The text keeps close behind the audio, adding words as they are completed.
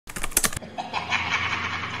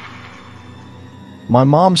My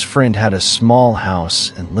mom's friend had a small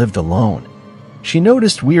house and lived alone. She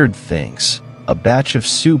noticed weird things: a batch of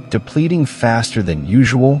soup depleting faster than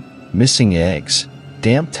usual, missing eggs,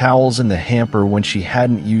 damp towels in the hamper when she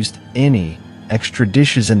hadn't used any, extra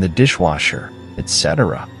dishes in the dishwasher,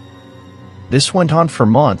 etc. This went on for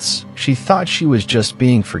months. She thought she was just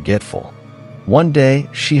being forgetful. One day,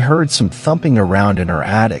 she heard some thumping around in her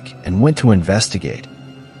attic and went to investigate.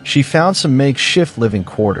 She found some makeshift living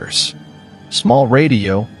quarters: small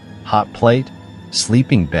radio, hot plate,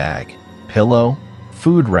 sleeping bag, pillow,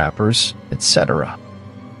 food wrappers, etc.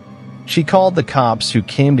 She called the cops, who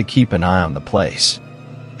came to keep an eye on the place.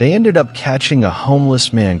 They ended up catching a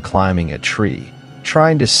homeless man climbing a tree,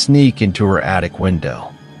 trying to sneak into her attic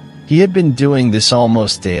window. He had been doing this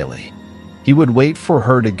almost daily. He would wait for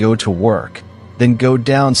her to go to work, then go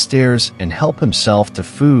downstairs and help himself to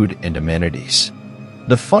food and amenities.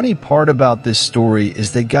 The funny part about this story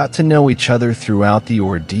is they got to know each other throughout the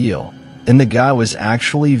ordeal, and the guy was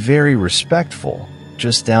actually very respectful,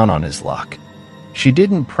 just down on his luck. She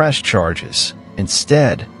didn't press charges.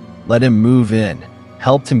 Instead, let him move in,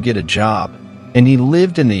 helped him get a job, and he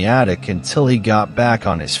lived in the attic until he got back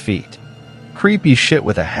on his feet. Creepy shit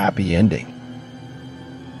with a happy ending.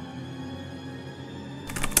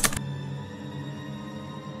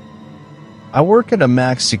 I work at a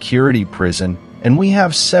max security prison, and we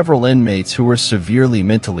have several inmates who are severely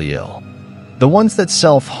mentally ill. The ones that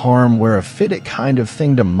self-harm wear a Fitbit kind of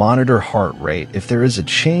thing to monitor heart rate. If there is a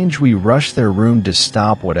change, we rush their room to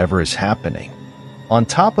stop whatever is happening. On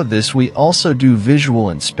top of this, we also do visual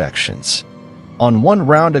inspections. On one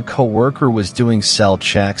round, a coworker was doing cell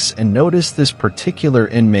checks and noticed this particular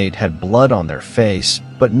inmate had blood on their face,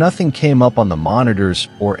 but nothing came up on the monitors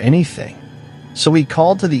or anything. So he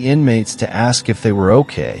called to the inmates to ask if they were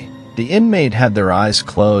okay. The inmate had their eyes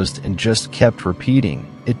closed and just kept repeating,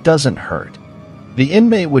 "It doesn't hurt." The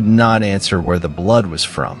inmate would not answer where the blood was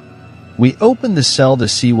from. We opened the cell to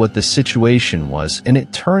see what the situation was, and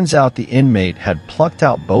it turns out the inmate had plucked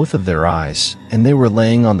out both of their eyes, and they were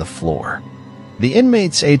laying on the floor. The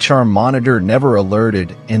inmate's HR monitor never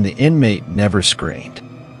alerted, and the inmate never screamed.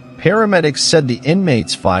 Paramedics said the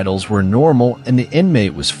inmate's vitals were normal and the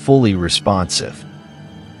inmate was fully responsive.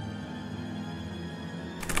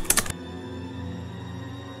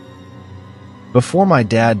 Before my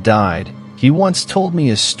dad died, he once told me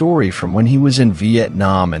a story from when he was in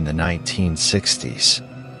Vietnam in the 1960s.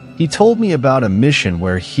 He told me about a mission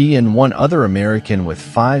where he and one other American with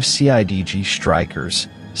 5 CIDG strikers,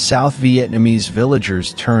 South Vietnamese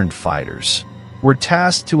villagers turned fighters, were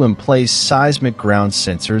tasked to emplace seismic ground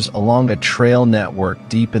sensors along a trail network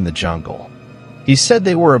deep in the jungle. He said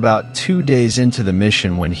they were about 2 days into the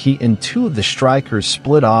mission when he and 2 of the strikers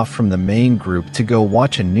split off from the main group to go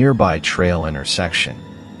watch a nearby trail intersection.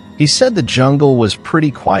 He said the jungle was pretty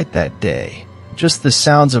quiet that day, just the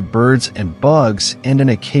sounds of birds and bugs and an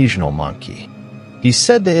occasional monkey. He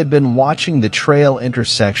said they had been watching the trail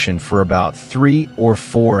intersection for about 3 or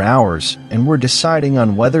 4 hours and were deciding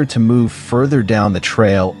on whether to move further down the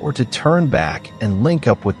trail or to turn back and link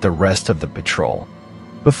up with the rest of the patrol.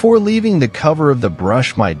 Before leaving the cover of the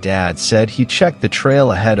brush, my dad said he checked the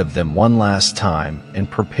trail ahead of them one last time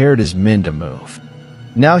and prepared his men to move.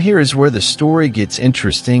 Now here is where the story gets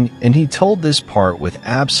interesting, and he told this part with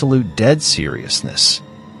absolute dead seriousness.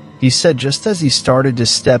 He said just as he started to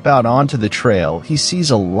step out onto the trail, he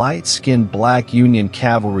sees a light-skinned black Union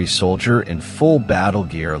cavalry soldier in full battle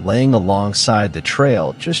gear laying alongside the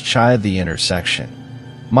trail just shy of the intersection.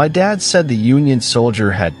 My dad said the Union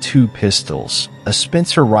soldier had 2 pistols, a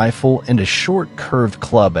Spencer rifle, and a short curved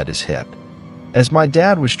club at his hip. As my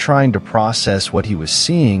dad was trying to process what he was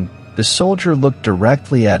seeing, the soldier looked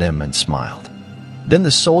directly at him and smiled. Then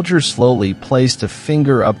the soldier slowly placed a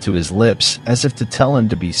finger up to his lips as if to tell him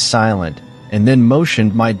to be silent, and then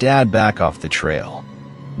motioned my dad back off the trail.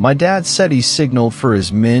 My dad said he signaled for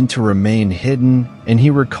his men to remain hidden, and he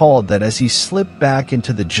recalled that as he slipped back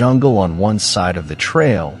into the jungle on one side of the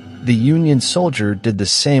trail, the Union soldier did the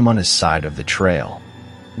same on his side of the trail.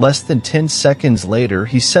 Less than 10 seconds later,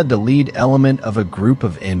 he said the lead element of a group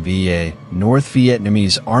of NVA, North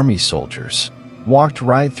Vietnamese Army soldiers, walked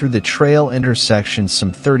right through the trail intersection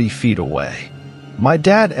some 30 feet away. My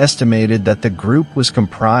dad estimated that the group was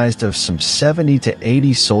comprised of some 70 to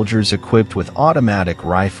 80 soldiers equipped with automatic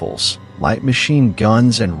rifles, light machine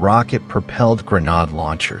guns, and rocket-propelled grenade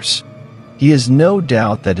launchers. He has no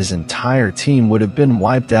doubt that his entire team would have been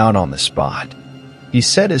wiped out on the spot. He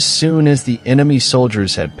said as soon as the enemy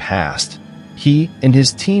soldiers had passed, he and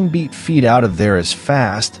his team beat feet out of there as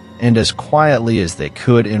fast and as quietly as they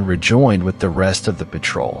could and rejoined with the rest of the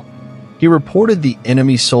patrol. He reported the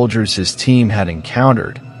enemy soldiers his team had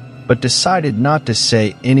encountered, but decided not to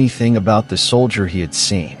say anything about the soldier he had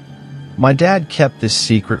seen. My dad kept this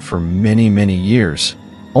secret for many, many years,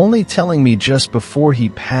 only telling me just before he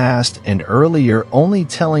passed and earlier only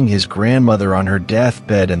telling his grandmother on her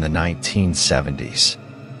deathbed in the 1970s.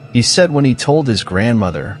 He said when he told his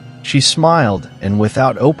grandmother, she smiled and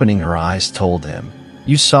without opening her eyes told him,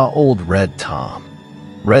 "You saw old Red Tom."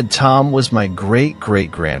 Red Tom was my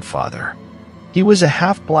great-great-grandfather. He was a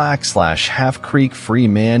half-black/half-Creek free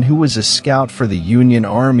man who was a scout for the Union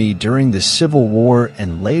Army during the Civil War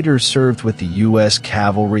and later served with the U.S.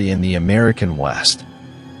 Cavalry in the American West.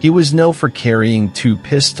 He was known for carrying 2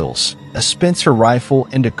 pistols, a Spencer rifle,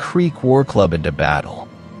 and a Creek war club into battle.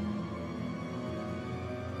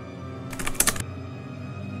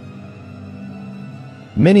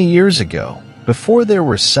 Many years ago, before there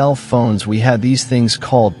were cell phones, we had these things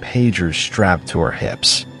called pagers strapped to our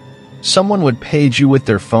hips. Someone would page you with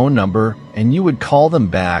their phone number, and you would call them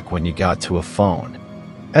back when you got to a phone.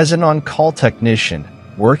 As an on-call technician,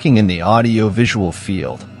 working in the audio-visual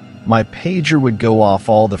field, my pager would go off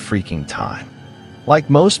all the freaking time.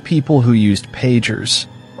 Like most people who used pagers,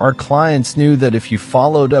 our clients knew that if you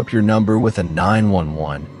followed up your number with a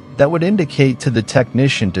 911, that would indicate to the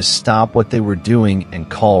technician to stop what they were doing and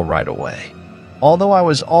call right away. Although I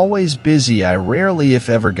was always busy, I rarely if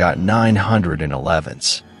ever got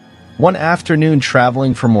 911s. One afternoon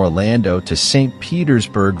traveling from Orlando to St.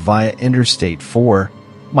 Petersburg via Interstate 4,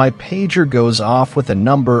 my pager goes off with a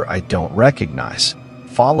number I don't recognize,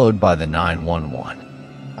 followed by the 911.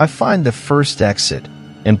 I find the first exit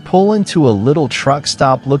and pull into a little truck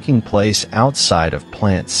stop looking place outside of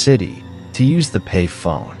Plant City to use the pay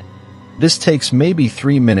phone. This takes maybe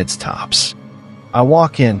 3 minutes tops. I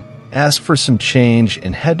walk in, ask for some change,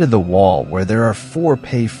 and head to the wall where there are 4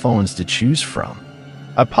 pay phones to choose from.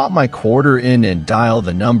 I pop my quarter in and dial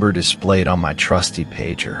the number displayed on my trusty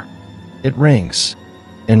pager. It rings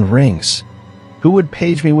and rings. Who would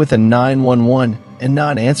page me with a 911 and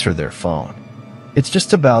not answer their phone? It's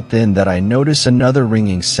just about then that I notice another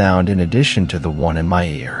ringing sound in addition to the one in my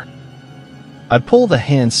ear. I pull the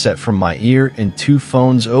handset from my ear and 2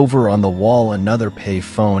 phones over on the wall. Another pay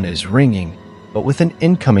phone is ringing, but with an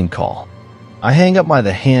incoming call. I hang up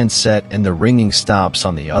the handset and the ringing stops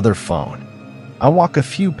on the other phone. I walk a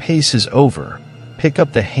few paces over, pick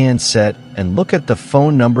up the handset, and look at the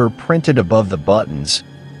phone number printed above the buttons.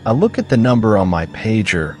 I look at the number on my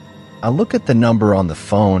pager. I look at the number on the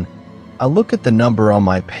phone. I look at the number on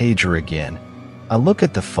my pager again. I look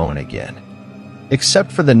at the phone again.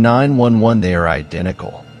 Except for the 911, they are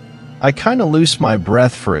identical. I kinda lose my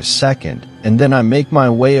breath for a second, and then I make my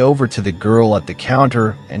way over to the girl at the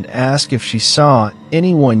counter and ask if she saw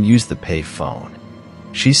anyone use the pay phone.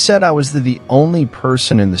 She said I was the only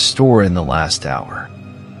person in the store in the last hour.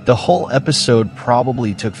 The whole episode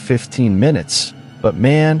probably took 15 minutes, but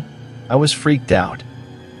man, I was freaked out.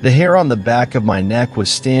 The hair on the back of my neck was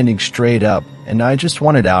standing straight up, and I just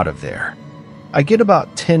wanted out of there. I get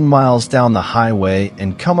about 10 miles down the highway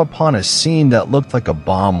and come upon a scene that looked like a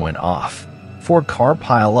bomb went off. 4-car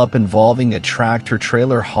pileup involving a tractor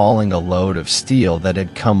trailer hauling a load of steel that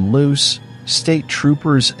had come loose, state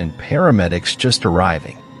troopers and paramedics just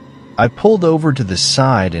arriving. I pulled over to the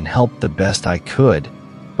side and helped the best I could,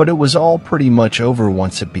 but it was all pretty much over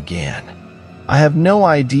once it began. I have no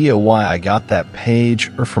idea why I got that page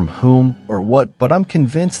or from whom or what, but I'm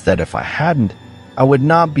convinced that if I hadn't, I would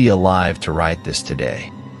not be alive to write this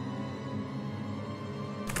today.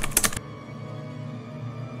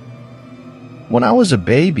 When I was a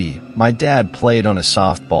baby, my dad played on a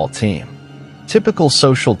softball team. Typical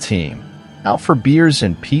social team, out for beers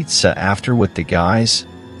and pizza after with the guys,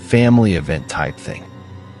 family event type thing.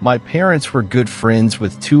 My parents were good friends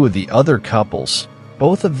with 2 of the other couples.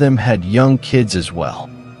 Both of them had young kids as well.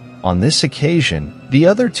 On this occasion, the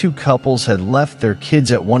other 2 couples had left their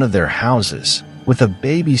kids at one of their houses, with a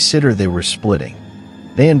babysitter they were splitting.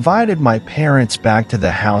 They invited my parents back to the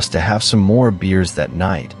house to have some more beers that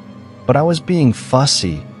night, but I was being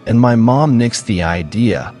fussy and my mom nixed the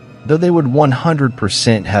idea, though they would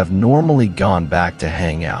 100% have normally gone back to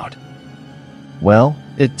hang out. Well,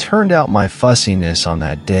 it turned out my fussiness on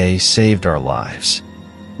that day saved our lives.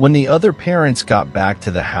 When the other parents got back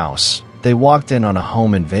to the house, they walked in on a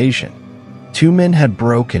home invasion. 2 men had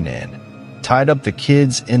broken in, tied up the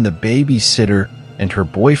kids and the babysitter and her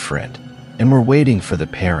boyfriend, and were waiting for the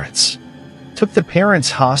parents. Took the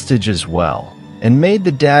parents hostage as well, and made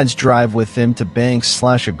the dads drive with them to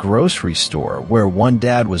banks/a grocery store where one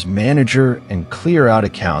dad was manager and clear out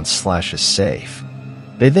accounts/a safe.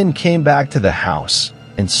 They then came back to the house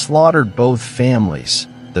and slaughtered both families,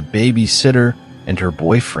 the babysitter, and her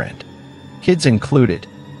boyfriend, kids included.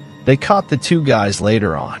 They caught the two guys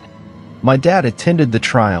later on. My dad attended the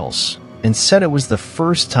trials and said it was the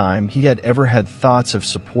first time he had ever had thoughts of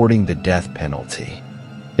supporting the death penalty.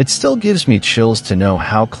 It still gives me chills to know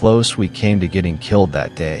how close we came to getting killed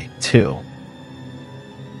that day, too.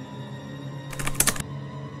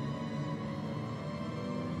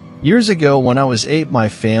 Years ago, when I was 8, my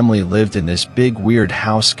family lived in this big weird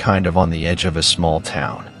house kind of on the edge of a small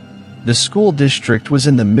town. The school district was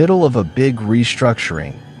in the middle of a big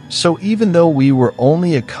restructuring, so even though we were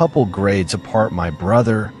only a couple grades apart, my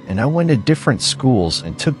brother and I went to different schools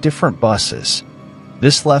and took different buses.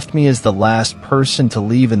 This left me as the last person to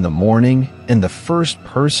leave in the morning and the first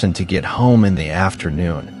person to get home in the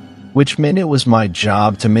afternoon, which meant it was my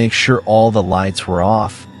job to make sure all the lights were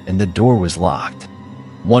off and the door was locked.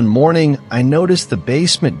 One morning, I noticed the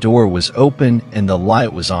basement door was open and the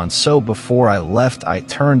light was on, so before I left, I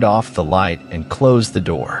turned off the light and closed the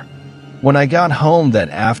door. When I got home that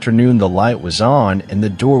afternoon, the light was on and the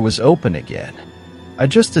door was open again. I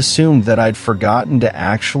just assumed that I'd forgotten to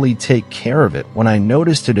actually take care of it when I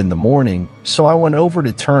noticed it in the morning, so I went over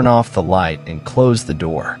to turn off the light and close the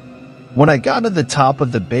door. When I got to the top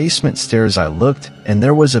of the basement stairs, I looked, and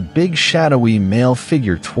there was a big shadowy male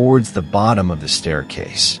figure towards the bottom of the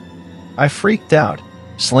staircase. I freaked out,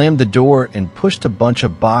 slammed the door, and pushed a bunch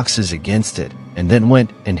of boxes against it, and then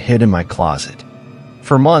went and hid in my closet.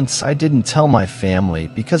 For months, I didn't tell my family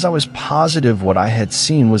because I was positive what I had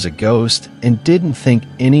seen was a ghost and didn't think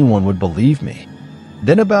anyone would believe me.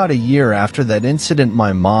 Then about a year after that incident,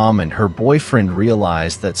 my mom and her boyfriend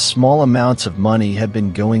realized that small amounts of money had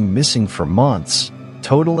been going missing for months,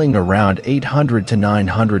 totaling around $800 to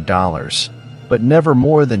 $900, but never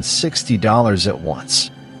more than $60 at once.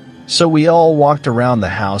 So we all walked around the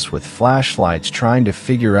house with flashlights trying to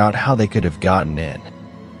figure out how they could have gotten in.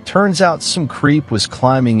 Turns out some creep was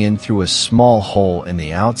climbing in through a small hole in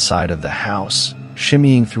the outside of the house,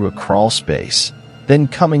 shimmying through a crawl space, then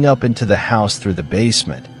coming up into the house through the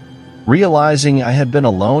basement. Realizing I had been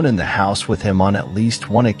alone in the house with him on at least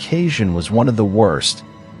one occasion was one of the worst,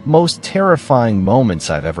 most terrifying moments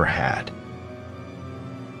I've ever had.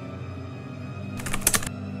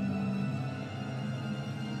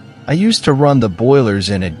 I used to run the boilers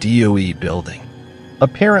in a DOE building.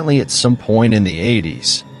 Apparently at some point in the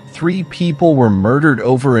 80s, 3 people were murdered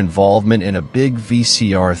over involvement in a big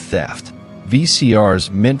VCR theft.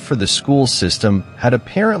 VCRs meant for the school system had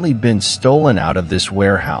apparently been stolen out of this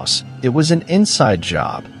warehouse. It was an inside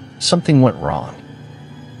job. Something went wrong.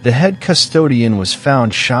 The head custodian was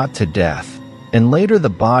found shot to death, and later the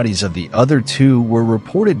bodies of the other 2 were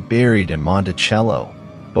reported buried in Monticello.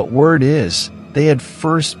 But word is, they had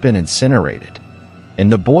first been incinerated. In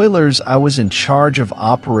the boilers, I was in charge of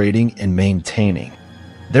operating and maintaining.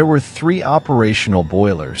 There were 3 operational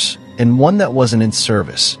boilers, and one that wasn't in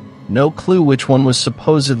service. No clue which one was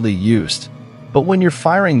supposedly used, but when you're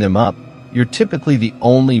firing them up, you're typically the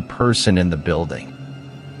only person in the building.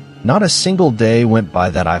 Not a single day went by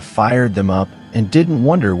that I fired them up and didn't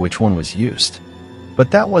wonder which one was used.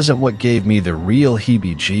 But that wasn't what gave me the real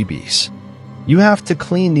heebie-jeebies. You have to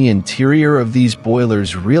clean the interior of these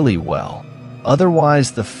boilers really well.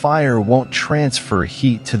 Otherwise, the fire won't transfer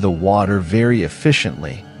heat to the water very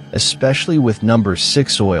efficiently, especially with number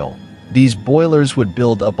 6 oil. These boilers would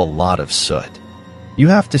build up a lot of soot. You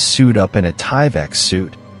have to suit up in a Tyvek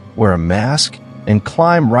suit, wear a mask, and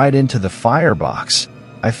climb right into the firebox.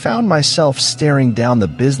 I found myself staring down the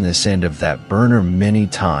business end of that burner many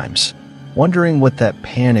times, wondering what that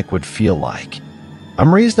panic would feel like.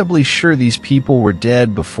 I'm reasonably sure these people were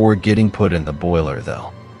dead before getting put in the boiler,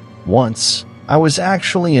 though. Once, I was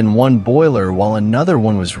actually in one boiler while another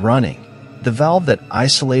one was running. The valve that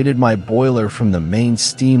isolated my boiler from the main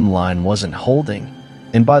steam line wasn't holding,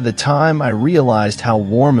 and by the time I realized how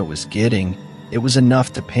warm it was getting, it was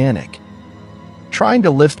enough to panic. Trying to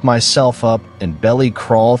lift myself up and belly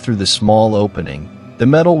crawl through the small opening, the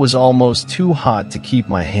metal was almost too hot to keep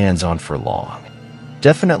my hands on for long.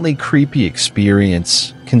 Definitely creepy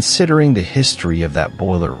experience, considering the history of that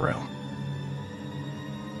boiler room.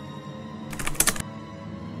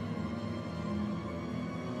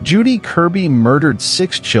 Judy Kirby murdered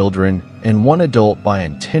 6 children and 1 adult by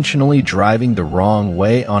intentionally driving the wrong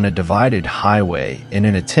way on a divided highway in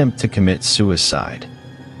an attempt to commit suicide.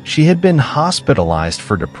 She had been hospitalized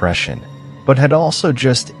for depression, but had also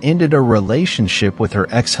just ended a relationship with her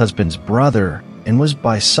ex-husband's brother and was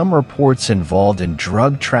by some reports involved in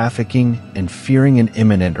drug trafficking and fearing an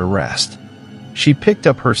imminent arrest. She picked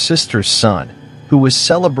up her sister's son, who was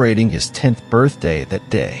celebrating his 10th birthday that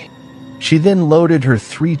day. She then loaded her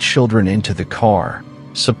 3 children into the car,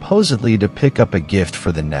 supposedly to pick up a gift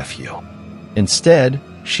for the nephew. Instead,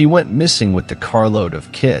 she went missing with the carload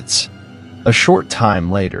of kids. A short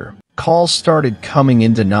time later, calls started coming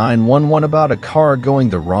into 911 about a car going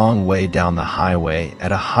the wrong way down the highway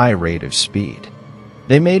at a high rate of speed.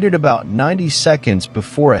 They made it about 90 seconds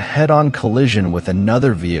before a head-on collision with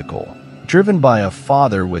another vehicle, driven by a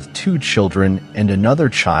father with 2 children and another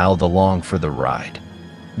child along for the ride.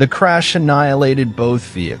 The crash annihilated both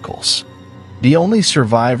vehicles. The only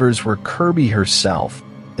survivors were Kirby herself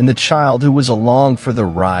and the child who was along for the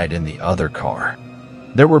ride in the other car.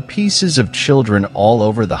 There were pieces of children all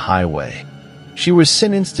over the highway. She was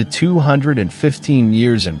sentenced to 215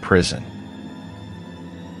 years in prison.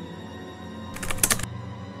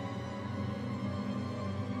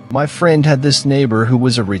 My friend had this neighbor who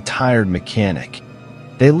was a retired mechanic.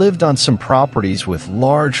 They lived on some properties with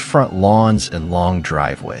large front lawns and long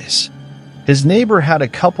driveways. His neighbor had a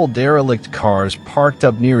couple derelict cars parked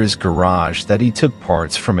up near his garage that he took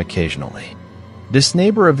parts from occasionally. This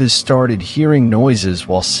neighbor of his started hearing noises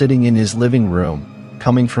while sitting in his living room,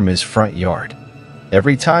 coming from his front yard.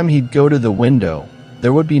 Every time he'd go to the window,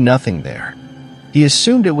 there would be nothing there. He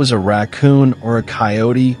assumed it was a raccoon or a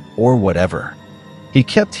coyote or whatever. He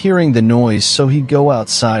kept hearing the noise, so he'd go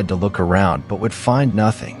outside to look around, but would find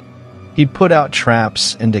nothing. He'd put out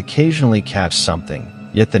traps and occasionally catch something,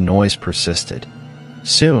 yet the noise persisted.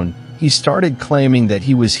 Soon, he started claiming that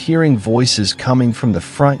he was hearing voices coming from the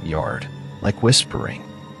front yard, like whispering.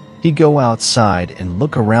 He'd go outside and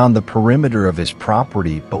look around the perimeter of his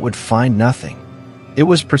property, but would find nothing. It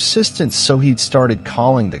was persistent, so he'd started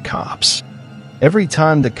calling the cops. Every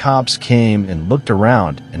time the cops came and looked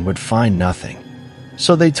around and would find nothing.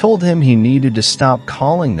 So they told him he needed to stop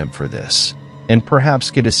calling them for this, and perhaps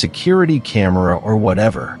get a security camera or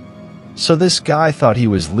whatever. So this guy thought he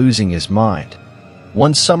was losing his mind.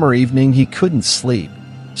 One summer evening he couldn't sleep,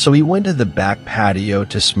 so he went to the back patio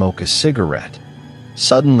to smoke a cigarette.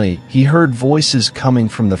 Suddenly, he heard voices coming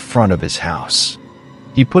from the front of his house.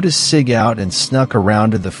 He put his cig out and snuck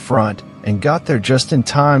around to the front and got there just in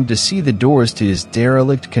time to see the doors to his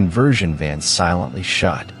derelict conversion van silently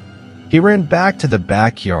shut. He ran back to the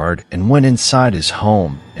backyard and went inside his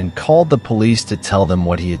home and called the police to tell them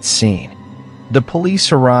what he had seen. The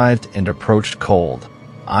police arrived and approached cold,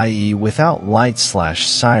 i.e. without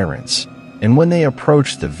lights/sirens, and when they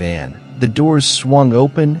approached the van, the doors swung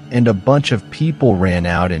open and a bunch of people ran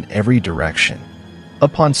out in every direction.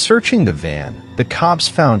 Upon searching the van, the cops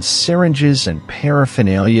found syringes and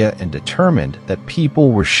paraphernalia and determined that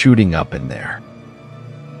people were shooting up in there.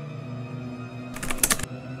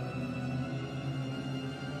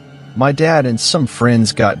 My dad and some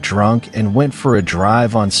friends got drunk and went for a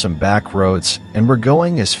drive on some back roads and were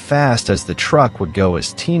going as fast as the truck would go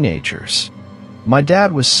as teenagers. My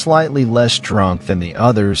dad was slightly less drunk than the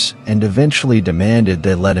others and eventually demanded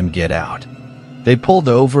they let him get out. They pulled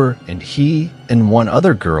over and he and one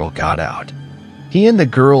other girl got out. He and the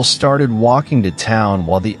girl started walking to town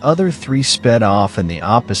while the other 3 sped off in the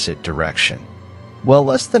opposite direction. Well,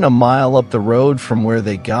 less than a mile up the road from where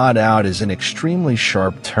they got out is an extremely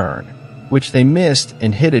sharp turn, which they missed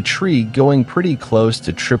and hit a tree going pretty close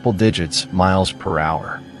to triple digits miles per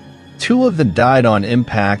hour. 2 of them died on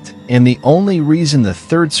impact, and the only reason the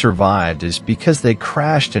third survived is because they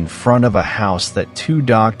crashed in front of a house that 2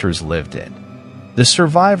 doctors lived in. The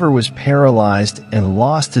survivor was paralyzed and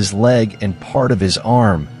lost his leg and part of his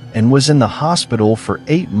arm and was in the hospital for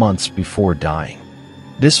 8 months before dying.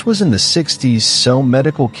 This was in the 60s, so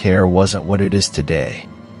medical care wasn't what it is today.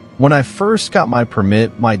 When I first got my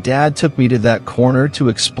permit, my dad took me to that corner to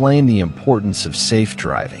explain the importance of safe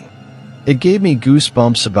driving. It gave me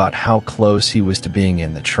goosebumps about how close he was to being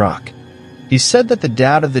in the truck. He said that the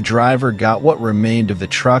dad of the driver got what remained of the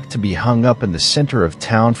truck to be hung up in the center of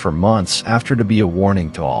town for months after to be a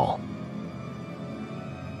warning to all.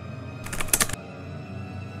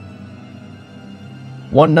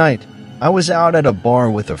 One night, I was out at a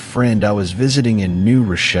bar with a friend I was visiting in New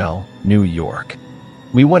Rochelle, New York.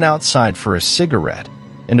 We went outside for a cigarette,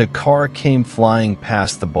 and a car came flying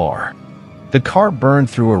past the bar. The car burned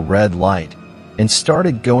through a red light and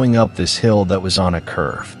started going up this hill that was on a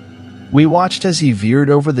curve. We watched as he veered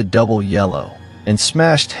over the double yellow and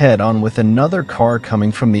smashed head-on with another car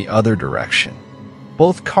coming from the other direction.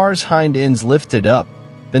 Both cars' hind ends lifted up,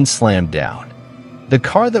 then slammed down. The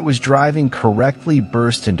car that was driving correctly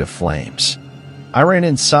burst into flames. I ran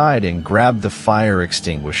inside and grabbed the fire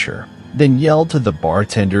extinguisher, then yelled to the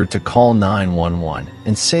bartender to call 911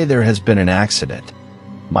 and say there has been an accident.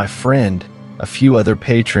 My friend, a few other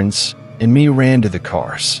patrons, and me ran to the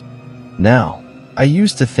cars. Now, I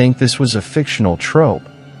used to think this was a fictional trope,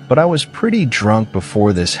 but I was pretty drunk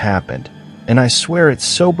before this happened, and I swear it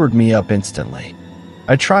sobered me up instantly.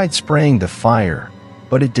 I tried spraying the fire,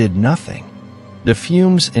 but it did nothing. The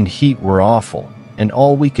fumes and heat were awful, and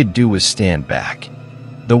all we could do was stand back.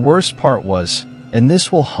 The worst part was, and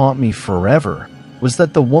this will haunt me forever, was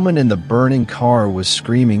that the woman in the burning car was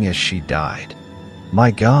screaming as she died.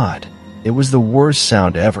 My God, it was the worst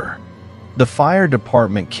sound ever. The fire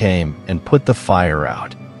department came and put the fire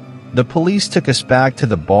out. The police took us back to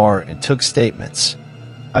the bar and took statements.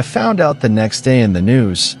 I found out the next day in the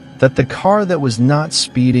news that the car that was not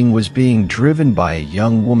speeding was being driven by a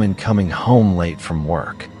young woman coming home late from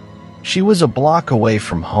work. She was a block away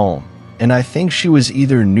from home, and I think she was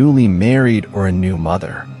either newly married or a new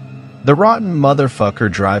mother. The rotten motherfucker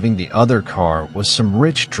driving the other car was some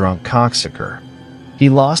rich drunk cocksucker. He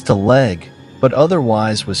lost a leg, but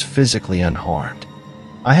otherwise was physically unharmed.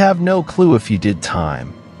 I have no clue if he did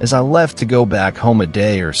time, as I left to go back home a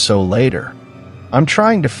day or so later. I'm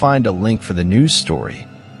trying to find a link for the news story,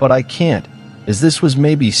 but I can't, as this was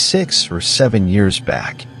maybe 6 or 7 years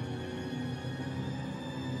back.